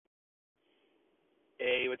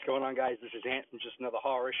Hey, what's going on, guys? This is Ant from Just Another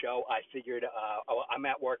Horror Show. I figured I'm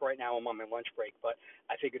at work right now. I'm on my lunch break, but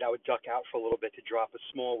I figured I would duck out for a little bit to drop a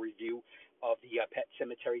small review of the Pet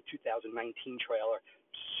Cemetery 2019 trailer.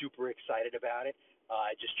 Super excited about it.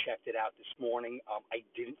 I just checked it out this morning. I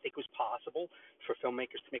didn't think it was possible for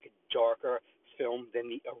filmmakers to make a darker film than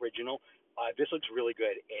the original. This looks really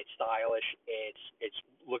good. It's stylish. It's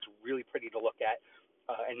looks really pretty to look at.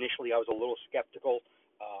 Initially, I was a little skeptical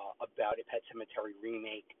about a Pet Cemetery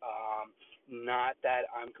remake. Not that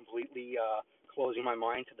I'm completely closing my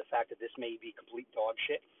mind to the fact that this may be complete dog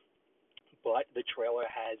shit, but the trailer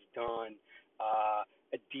has done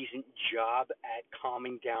a decent job at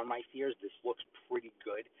calming down my fears. This looks pretty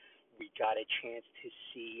good. We got a chance to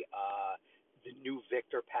see the new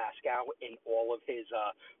Victor Pascal in all of his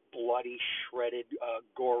bloody, shredded,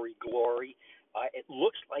 gory glory. It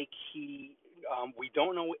looks like we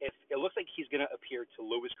don't know if, it looks like he's going to appear to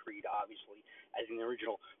Louis Creed, obviously, as in the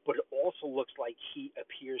original, but it also looks like he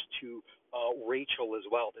appears to Rachel as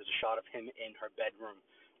well. There's a shot of him in her bedroom.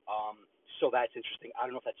 So that's interesting. I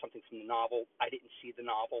don't know if that's something from the novel. I didn't see the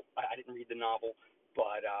novel. I didn't read the novel,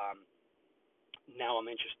 but now I'm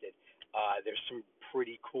interested. There's some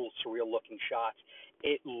pretty cool, surreal-looking shots.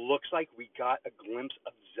 It looks like we got a glimpse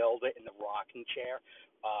of Zelda in the rocking chair,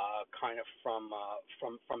 kind of from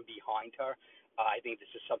behind her. I think this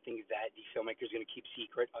is something that the filmmaker is going to keep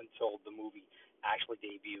secret until the movie actually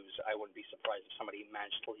debuts. I wouldn't be surprised if somebody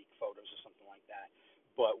managed to leak photos or something like that.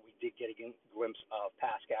 But we did get a glimpse of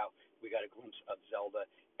Pascal. We got a glimpse of Zelda,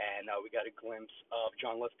 and we got a glimpse of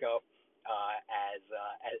John Lithgow as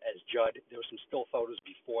Judd. There were some still photos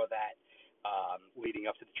before that, leading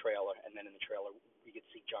up to the trailer, and then in the trailer we could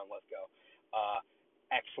see John Lithgow.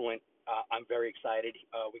 Excellent. I'm very excited.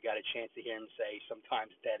 We got a chance to hear him say,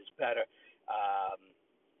 "Sometimes dead is better." Um,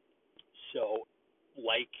 so,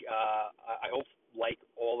 I hope, like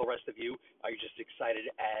all the rest of you, are you just excited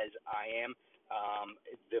as I am?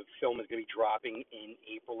 The film is going to be dropping in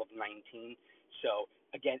April of 19. So,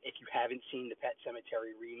 again, if you haven't seen the Pet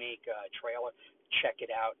Cemetery remake trailer, check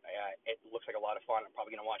it out. It looks like a lot of fun. I'm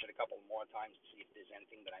probably going to watch it a couple more times to see if there's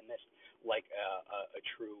anything that I missed, like a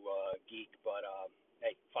true geek. But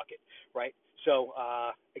hey, fuck it, right? So,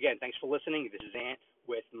 again, thanks for listening. This is Ant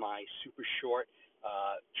with my super short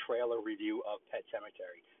trailer review of Pet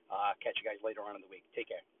Cemetery. Catch you guys later on in the week. Take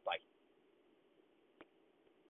care. Bye.